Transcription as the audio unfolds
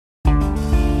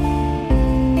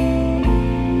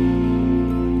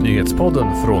Nyhetspodden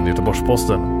från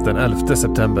Göteborgs-Posten den 11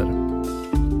 september.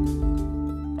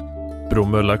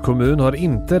 Bromölla kommun har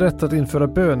inte rätt att införa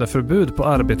böneförbud på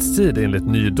arbetstid enligt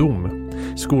ny dom.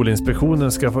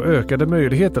 Skolinspektionen ska få ökade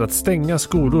möjligheter att stänga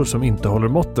skolor som inte håller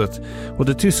måttet, och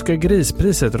det tyska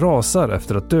grispriset rasar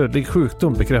efter att dödlig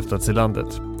sjukdom bekräftats i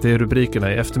landet. Det är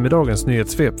rubrikerna i eftermiddagens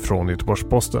nyhetssvep från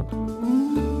Göteborgs-Posten.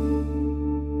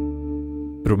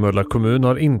 Bromölla kommun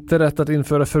har inte rätt att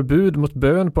införa förbud mot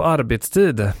bön på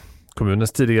arbetstid.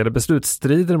 Kommunens tidigare beslut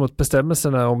strider mot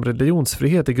bestämmelserna om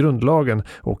religionsfrihet i grundlagen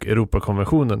och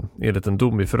Europakonventionen enligt en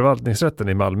dom i förvaltningsrätten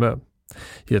i Malmö.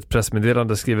 I ett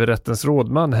pressmeddelande skriver rättens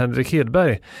rådman Henrik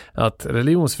Hedberg att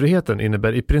religionsfriheten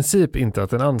innebär i princip inte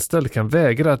att en anställd kan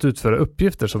vägra att utföra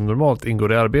uppgifter som normalt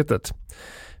ingår i arbetet.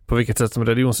 På vilket sätt som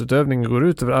religionsutövning går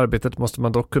ut över arbetet måste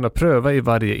man dock kunna pröva i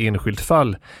varje enskilt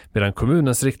fall, medan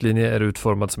kommunens riktlinje är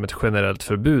utformad som ett generellt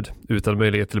förbud utan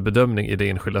möjlighet till bedömning i det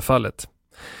enskilda fallet.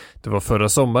 Det var förra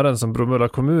sommaren som Bromölla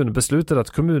kommun beslutade att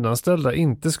kommunanställda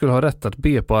inte skulle ha rätt att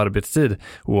be på arbetstid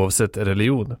oavsett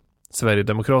religion.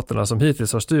 Sverigedemokraterna, som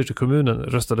hittills har styrt i kommunen,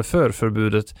 röstade för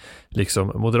förbudet,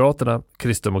 liksom Moderaterna,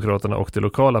 Kristdemokraterna och det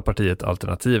lokala partiet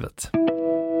Alternativet.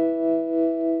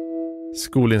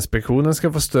 Skolinspektionen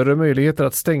ska få större möjligheter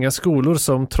att stänga skolor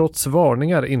som trots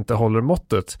varningar inte håller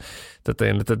måttet. Detta är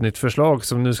enligt ett nytt förslag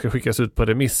som nu ska skickas ut på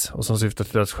remiss och som syftar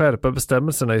till att skärpa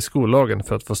bestämmelserna i skollagen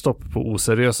för att få stopp på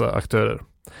oseriösa aktörer.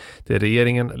 Det är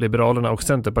regeringen, Liberalerna och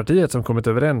Centerpartiet som kommit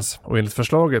överens, och enligt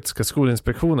förslaget ska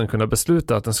Skolinspektionen kunna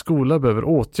besluta att en skola behöver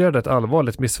åtgärda ett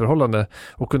allvarligt missförhållande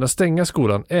och kunna stänga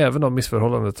skolan även om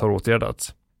missförhållandet har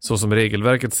åtgärdats. Så som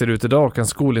regelverket ser ut idag kan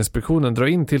Skolinspektionen dra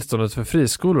in tillståndet för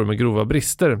friskolor med grova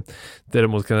brister.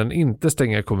 Däremot kan den inte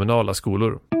stänga kommunala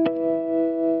skolor.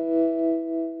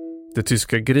 Det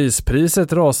tyska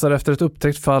grispriset rasar efter ett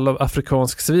upptäckt fall av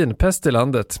afrikansk svinpest i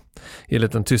landet.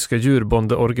 Enligt den tyska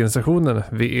djurbondeorganisationen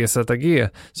VEZG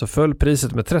så föll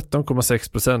priset med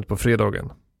 13,6% på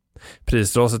fredagen.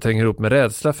 Prisraset hänger ihop med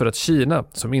rädsla för att Kina,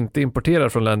 som inte importerar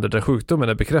från länder där sjukdomen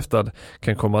är bekräftad,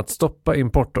 kan komma att stoppa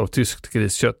import av tyskt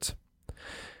griskött.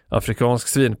 Afrikansk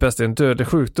svinpest är en dödlig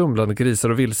sjukdom bland grisar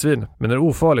och vildsvin, men är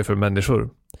ofarlig för människor.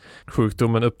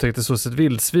 Sjukdomen upptäcktes hos ett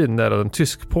vildsvin nära den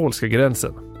tysk-polska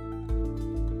gränsen.